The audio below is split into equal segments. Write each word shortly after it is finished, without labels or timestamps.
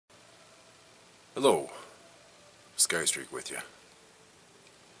Hello, Skystreak with you.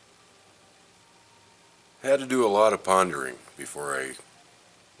 Had to do a lot of pondering before I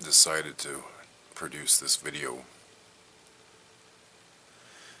decided to produce this video.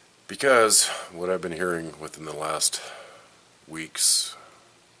 Because what I've been hearing within the last weeks,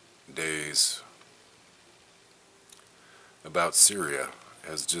 days, about Syria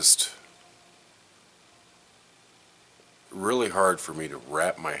has just really hard for me to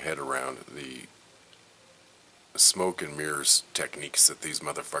wrap my head around the smoke and mirrors techniques that these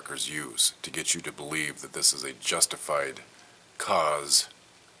motherfuckers use to get you to believe that this is a justified cause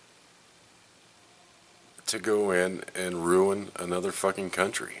to go in and ruin another fucking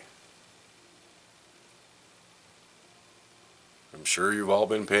country. I'm sure you've all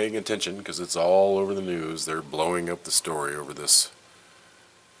been paying attention because it's all over the news. They're blowing up the story over this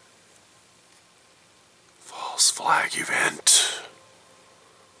false flag event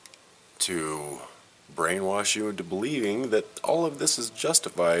to brainwash you into believing that all of this is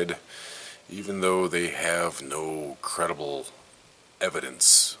justified, even though they have no credible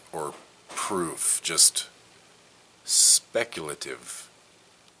evidence or proof, just speculative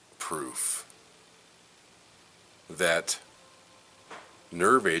proof that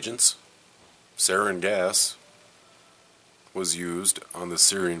nerve agents, sarin gas, was used on the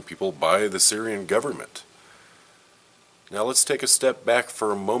Syrian people by the Syrian government. Now let's take a step back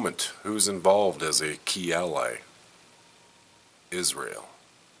for a moment. Who's involved as a key ally? Israel.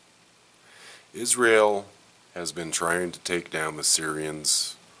 Israel has been trying to take down the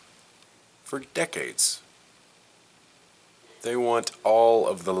Syrians for decades. They want all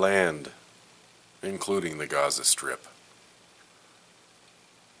of the land, including the Gaza Strip.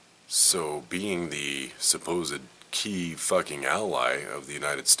 So, being the supposed key fucking ally of the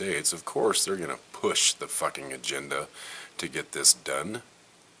United States, of course they're gonna push the fucking agenda to get this done.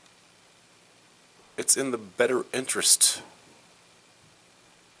 It's in the better interest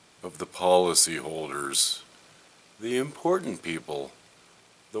of the policy holders, the important people,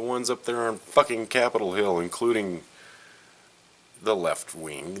 the ones up there on fucking Capitol Hill, including the left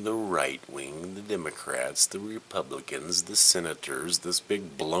wing, the right wing, the Democrats, the Republicans, the senators, this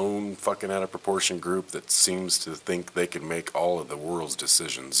big blown fucking out of proportion group that seems to think they can make all of the world's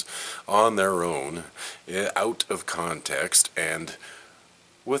decisions on their own, out of context, and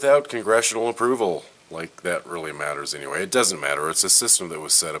without congressional approval. Like that really matters anyway. It doesn't matter. It's a system that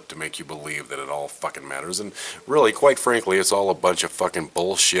was set up to make you believe that it all fucking matters, and really, quite frankly, it's all a bunch of fucking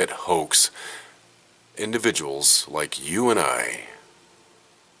bullshit hoax individuals like you and I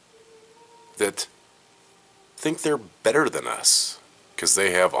that think they're better than us because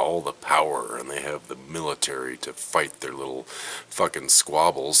they have all the power and they have the military to fight their little fucking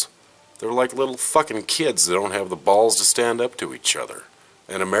squabbles. They're like little fucking kids that don't have the balls to stand up to each other.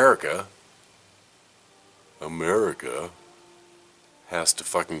 And America has to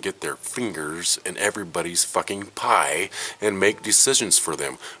fucking get their fingers in everybody's fucking pie and make decisions for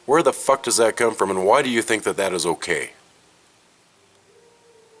them. Where the fuck does that come from, and why do you think that that is okay?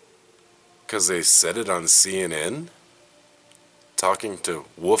 Because they said it on CNN? Talking to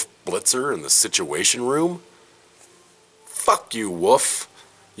Wolf Blitzer in the Situation Room? Fuck you, Wolf.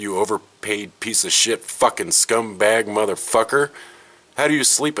 You overpaid piece of shit fucking scumbag motherfucker. How do you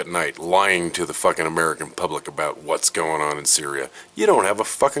sleep at night lying to the fucking American public about what's going on in Syria? You don't have a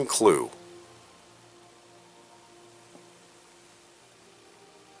fucking clue.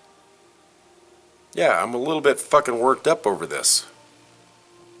 Yeah, I'm a little bit fucking worked up over this.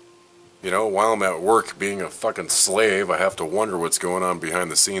 You know, while I'm at work being a fucking slave, I have to wonder what's going on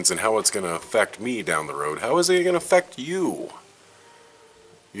behind the scenes and how it's going to affect me down the road. How is it going to affect you?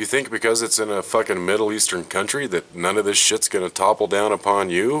 You think because it's in a fucking Middle Eastern country that none of this shit's gonna topple down upon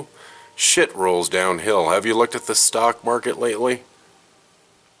you? Shit rolls downhill. Have you looked at the stock market lately?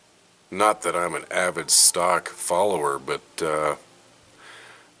 Not that I'm an avid stock follower, but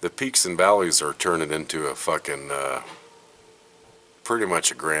the peaks and valleys are turning into a fucking pretty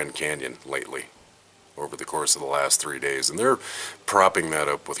much a Grand Canyon lately over the course of the last 3 days, and they're propping that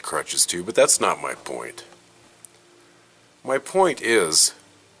up with crutches too, but that's not my point. My point is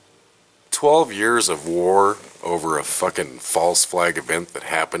 12 years of war over a fucking false flag event that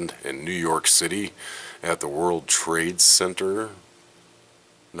happened in New York City at the World Trade Center,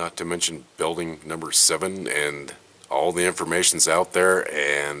 not to mention building number 7, and all the information's out there,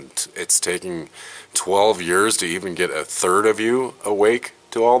 and it's taking 12 years to even get a third of you awake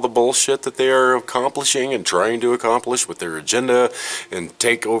to all the bullshit that they are accomplishing and trying to accomplish with their agenda and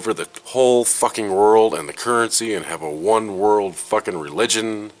take over the whole fucking world and the currency and have a one world fucking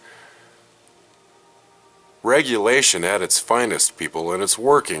religion. regulation at its finest, people, and it's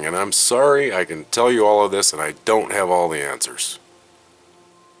working. And I'm sorry I can tell you all of this and I don't have all the answers.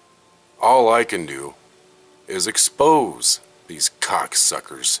 All I can do is expose these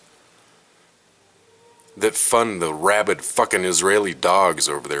cocksuckers that fund the rabid fucking Israeli dogs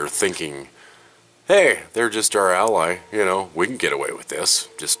over there thinking, hey, they're just our ally, you know, we can get away with this.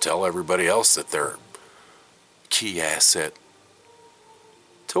 Just tell everybody else that they're a key asset.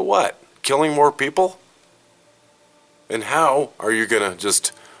 To what? Killing more people? And how are you gonna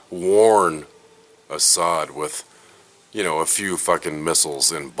just warn Assad with, you know, a few fucking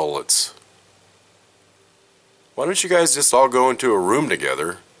missiles and bullets? Why don't you guys just all go into a room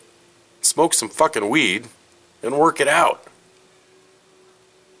together, smoke some fucking weed, and work it out?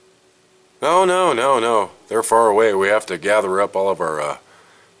 No, no, no, no. They're far away. We have to gather up all of our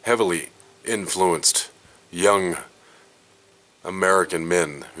heavily influenced young American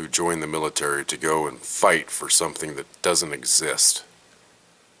men who join the military to go and fight for something that doesn't exist.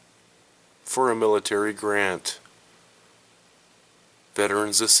 For a military grant.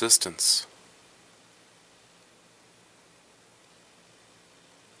 Veterans assistance.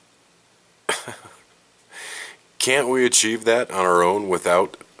 Can't we achieve that on our own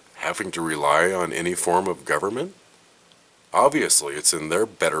without having to rely on any form of government? Obviously, it's in their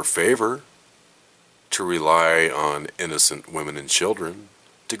better favor to rely on innocent women and children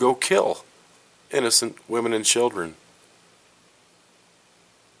to go kill innocent women and children.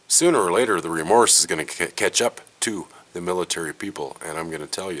 Sooner or later, the remorse is going to catch up to the military people, and I'm going to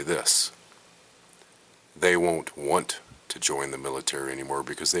tell you this. They won't want to join the military anymore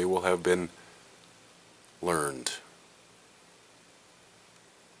because they will have been learned.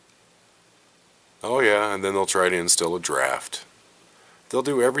 Oh yeah, and then they'll try to instill a draft. They'll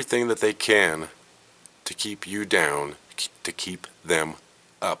do everything that they can to keep you down, to keep them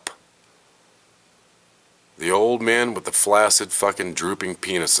up. The old men with the flaccid fucking drooping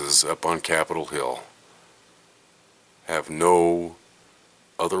penises up on Capitol Hill have no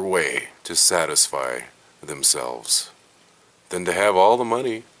other way to satisfy themselves than to have all the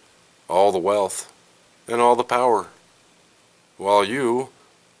money, all the wealth, and all the power, while you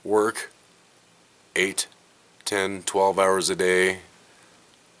work 8, 10, 12 hours a day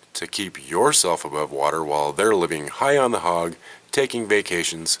to keep yourself above water while they're living high on the hog, taking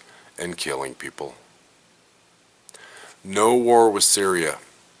vacations, and killing people. No war with Syria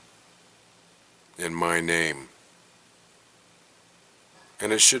in my name.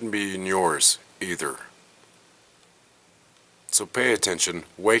 And it shouldn't be in yours either. So pay attention,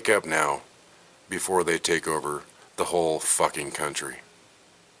 wake up now, before they take over the whole fucking country.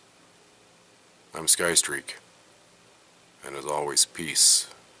 I'm Skystreak, and as always, peace.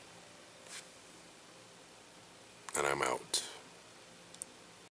 And I'm out.